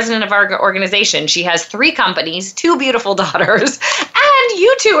be the president of our organization, she has 3 companies, 2 beautiful daughters, and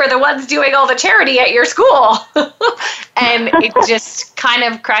you 2 are the ones doing all the charity at your school. And it just kind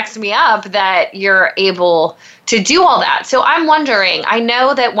of cracks me up that you're able to do all that. So I'm wondering, I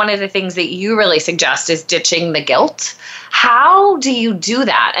know that one of the things that you really suggest is ditching the guilt. How do you do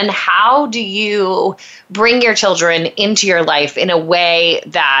that? And how do you bring your children into your life in a way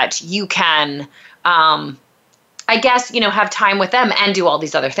that you can, I guess, have time with them and do all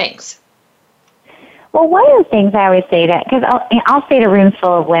these other things? Well, one of the things I always say to, because I'll say to rooms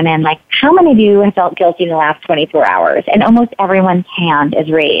full of women, like, how many of you have felt guilty in the last 24 hours? And almost everyone's hand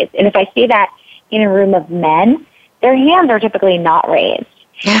is raised. And if I say that in a room of men, their hands are typically not raised.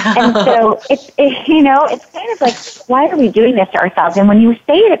 And so it's kind of like, why are we doing this to ourselves? And when you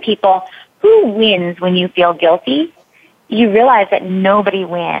say to people, who wins when you feel guilty, you realize that nobody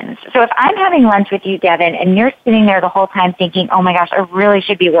wins. So if I'm having lunch with you, Devin, and you're sitting there the whole time thinking, oh my gosh, I really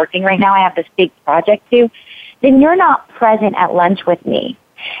should be working right now, I have this big project too, then you're not present at lunch with me.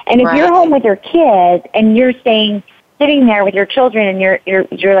 And if you're home with your kids and you're sitting there with your children and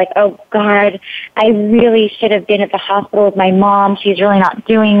you're like, oh God, I really should have been at the hospital with my mom. She's really not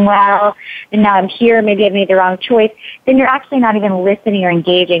doing well. And now I'm here. Maybe I've made the wrong choice. Then you're actually not even listening or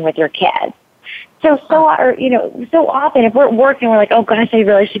engaging with your kids. So often if we're at work and we're like, oh gosh, I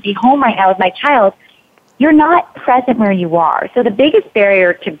really should be home right now with my child, you're not present where you are. So the biggest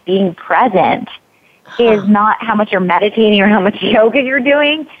barrier to being present is not how much you're meditating or how much yoga you're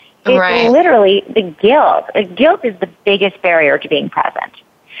doing. It's literally the guilt. The guilt is the biggest barrier to being present.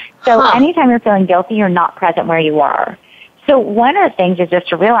 So anytime you're feeling guilty, you're not present where you are. So one of the things is just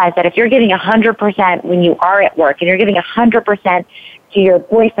to realize that if you're giving 100% when you are at work and you're giving 100% to your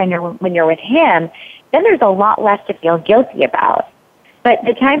boyfriend when you're with him, then there's a lot less to feel guilty about. But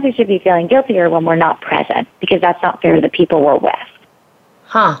the times we should be feeling guilty are when we're not present, because that's not fair to the people we're with.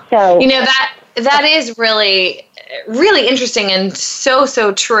 So that is really, really interesting and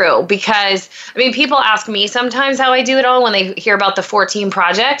so true, because people ask me sometimes how I do it all when they hear about the 14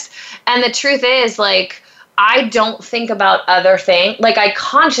 projects. And the truth is, like, I don't think about other things. Like, I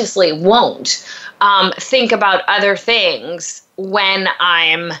consciously won't think about other things when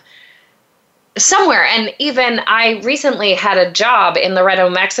I'm somewhere. And even I recently had a job in Loreto,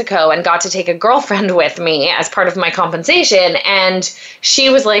 Mexico, and got to take a girlfriend with me as part of my compensation. And she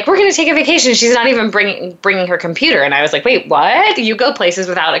was like, we're going to take a vacation. She's not even bringing her computer. And I was like, wait, what? You go places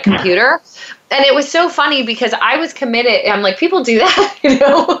without a computer? And it was so funny because I was committed. I'm like, people do that,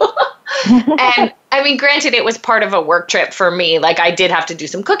 And granted, it was part of a work trip for me. Like, I did have to do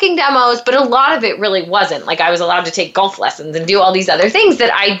some cooking demos, but a lot of it really wasn't. Like, I was allowed to take golf lessons and do all these other things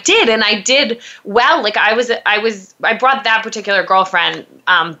that I did, and I did well. Like, I brought that particular girlfriend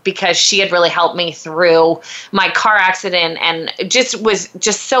because she had really helped me through my car accident and was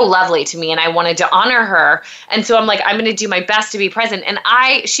just so lovely to me, and I wanted to honor her. And so I'm like, I'm going to do my best to be present. And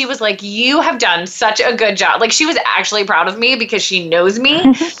she was like, you have done such a good job. Like, she was actually proud of me because she knows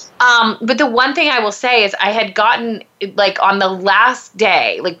me. But the one thing I will say is I had gotten, like, on the last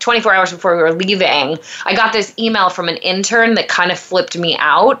day, like 24 hours before we were leaving, I got this email from an intern that kind of flipped me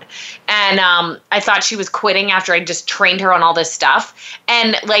out. And I thought she was quitting after I just trained her on all this stuff.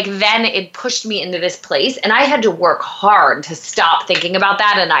 And, like, then it pushed me into this place. And I had to work hard to stop thinking about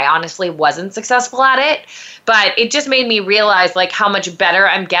that. And I honestly wasn't successful at it. But it just made me realize, like, how much better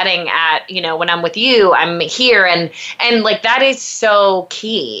I'm getting at, when I'm with you, I'm here. And like, that is so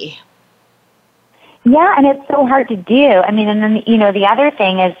key. Yeah, and it's so hard to do. And then, the other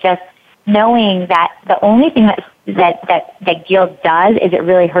thing is just knowing that the only thing that guilt does is it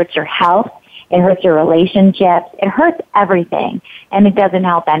really hurts your health, it hurts your relationships, it hurts everything, and it doesn't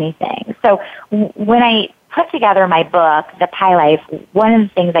help anything. So when I put together my book, The Pie Life, one of the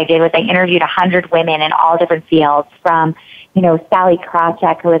things I did was I interviewed 100 women in all different fields, from, Sally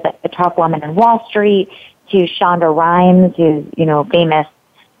Krawcheck, who is a top woman in Wall Street, to Shonda Rhimes, who's, famous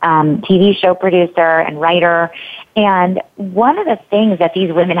TV show producer and writer. And one of the things that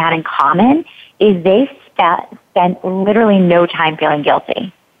these women had in common is they spent literally no time feeling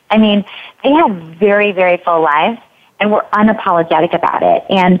guilty. They had very, very full lives and were unapologetic about it.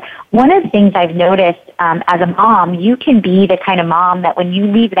 And one of the things I've noticed as a mom, you can be the kind of mom that when you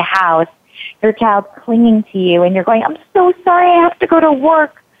leave the house, your child's clinging to you and you're going, I'm so sorry, I have to go to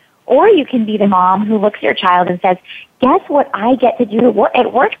work. Or you can be the mom who looks at your child and says, guess what I get to do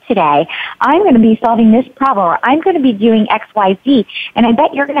at work today? I'm going to be solving this problem, or I'm going to be doing X, Y, Z, and I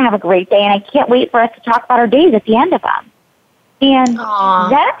bet you're going to have a great day, and I can't wait for us to talk about our days at the end of them. And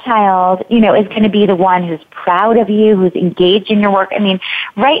that child, is going to be the one who's proud of you, who's engaged in your work. I mean,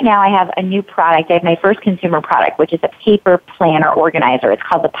 right now I have a new product. I have my first consumer product, which is a paper planner organizer. It's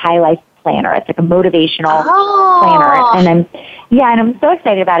called the Pie Life Planner. It's like a motivational planner. And I'm so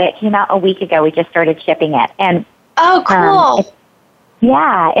excited about it. It came out a week ago. We just started shipping it. And cool.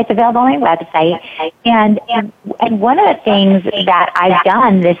 It's available on my website. And one of the things that I've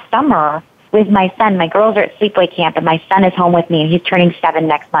done this summer with my son, my girls are at sleepaway camp, and my son is home with me, and he's turning 7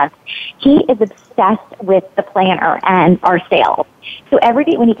 next month. He is obsessed with the planner and our sales. So every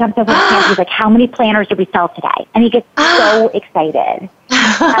day when he comes home from camp, he's like, how many planners did we sell today? And he gets so excited.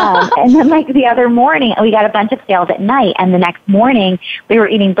 And then the other morning, we got a bunch of sales at night, and the next morning we were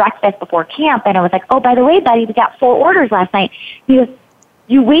eating breakfast before camp, and I was like, oh, by the way, buddy, we got 4 orders last night. He goes,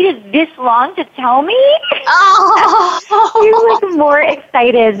 you waited this long to tell me? He was more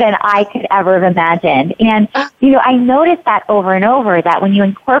excited than I could ever have imagined. And, I noticed that over and over, that when you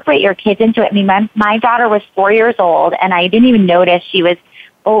incorporate your kids into it, I mean, my daughter was 4 years old, and I didn't even notice she was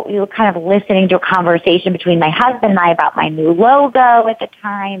kind of listening to a conversation between my husband and I about my new logo at the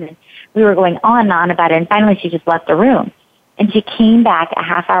time, and we were going on and on about it, and finally she just left the room. And she came back a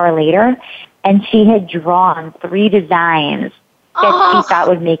half hour later, and she had drawn 3 designs that she thought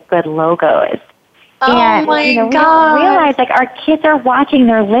would make good logos. And, my God. We realize, our kids are watching,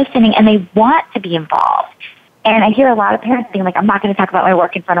 they're listening, and they want to be involved. And I hear a lot of parents being like, I'm not going to talk about my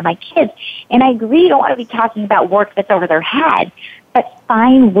work in front of my kids. And I agree, you don't want to be talking about work that's over their head, but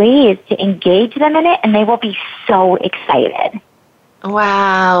find ways to engage them in it, and they will be so excited.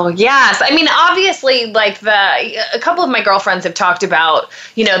 Wow. Yes. I mean, obviously, a couple of my girlfriends have talked about,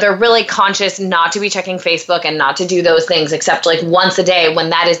 they're really conscious not to be checking Facebook and not to do those things except once a day when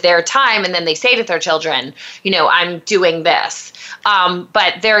that is their time. And then they say to their children, I'm doing this.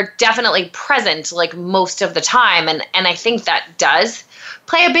 But they're definitely present most of the time. And I think that does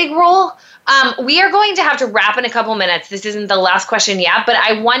play a big role. We are going to have to wrap in a couple minutes. This isn't the last question yet, but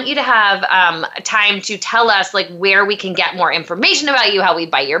I want you to have time to tell us where we can get more information about you, how we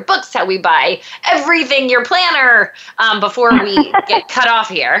buy your books, how we buy everything, your planner, before we get cut off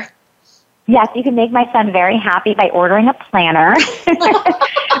here. Yes, you can make my son very happy by ordering a planner,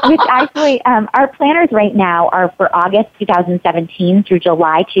 which actually, our planners right now are for August 2017 through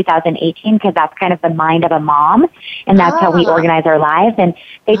July 2018, because that's kind of the mind of a mom, and that's how we organize our lives. And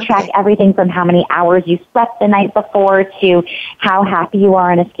they track everything from how many hours you slept the night before to how happy you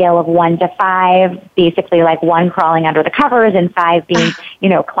are on a scale of 1 to 5, basically 1 crawling under the covers and 5 being,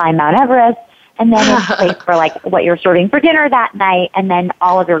 climb Mount Everest. And then it's a place for what you're serving for dinner that night, and then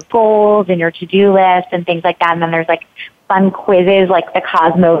all of your goals and your to-do list and things like that. And then there's fun quizzes, the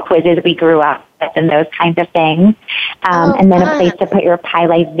Cosmo quizzes we grew up with and those kinds of things. And then a place to put your Pie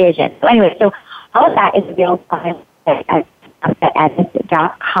Life vision. So anyway, so all of that is available at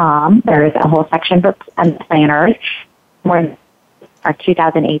edit.com. There's a whole section for planners. Our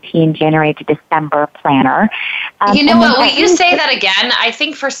 2018 January to December planner. You know what? Will you say that again? I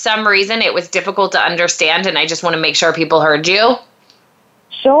think for some reason it was difficult to understand, and I just want to make sure people heard you.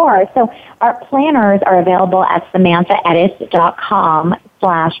 Sure. So our planners are available at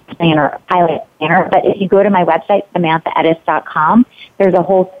SamanthaEdis.com/planner, pilot planner. But if you go to my website, SamanthaEdis.com, there's a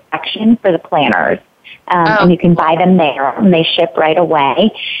whole section for the planners. And you can buy them there, and they ship right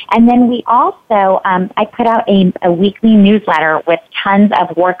away. And then we also, I put out a weekly newsletter with tons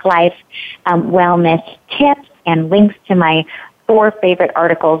of work-life wellness tips and links to my 4 favorite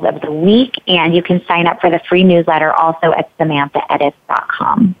articles of the week. And you can sign up for the free newsletter also at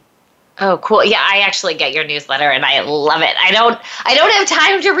SamanthaEdis.com. Oh, cool. Yeah, I actually get your newsletter and I love it. I don't have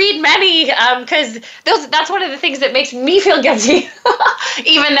time to read many because that's one of the things that makes me feel guilty,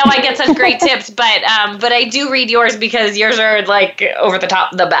 even though I get such great tips. But I do read yours because yours are over the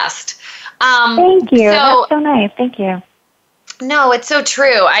top, the best. Thank you. That's so nice. Thank you. No, it's so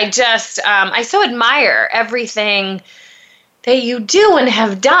true. I so admire everything that you do and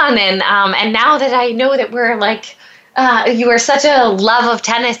have done. And now that I know that we're you are such a love of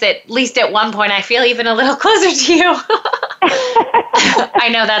tennis, at least at one point, I feel even a little closer to you. I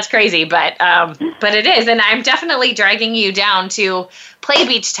know that's crazy, but it is. And I'm definitely dragging you down to play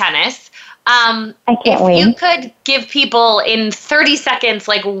beach tennis. I can't wait. If you could give people in 30 seconds,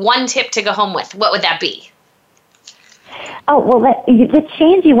 one tip to go home with, what would that be? Oh, well, the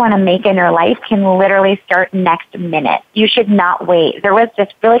change you want to make in your life can literally start next minute. You should not wait. There was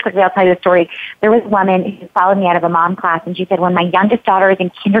just really quickly, I'll tell you the story. There was a woman who followed me out of a mom class, and she said, when my youngest daughter is in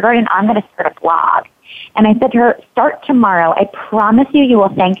kindergarten, I'm going to start a blog. And I said to her, start tomorrow. I promise you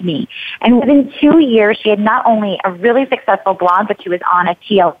will thank me. And within 2 years, she had not only a really successful blog, but she was on a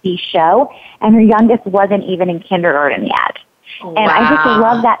TLC show, and her youngest wasn't even in kindergarten yet. And I just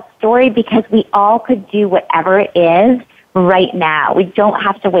love that story because we all could do whatever it is right now. We don't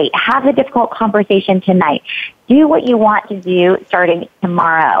have to wait. Have a difficult conversation tonight. Do what you want to do starting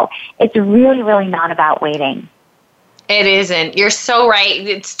tomorrow. It's really, really not about waiting. It isn't. You're so right.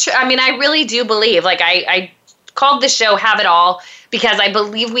 It's true. I mean, I really do believe, like I called the show Have It All because I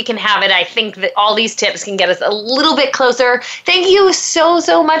believe we can have it. I think that all these tips can get us a little bit closer. Thank you so,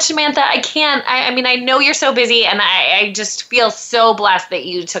 so much, Samantha. I mean, I know you're so busy, and I just feel so blessed that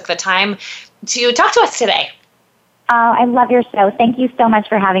you took the time to talk to us today. I love your show. Thank you so much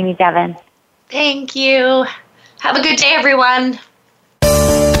for having me, Devin. Thank you. Have a good day, everyone.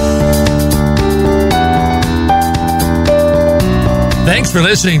 Thanks for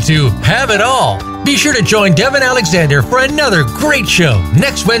listening to Have It All. Be sure to join Devin Alexander for another great show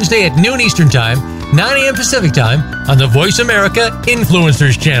next Wednesday at noon Eastern Time, 9 a.m. Pacific Time on the Voice America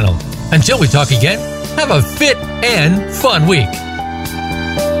Influencers channel. Until we talk again, have a fit and fun week.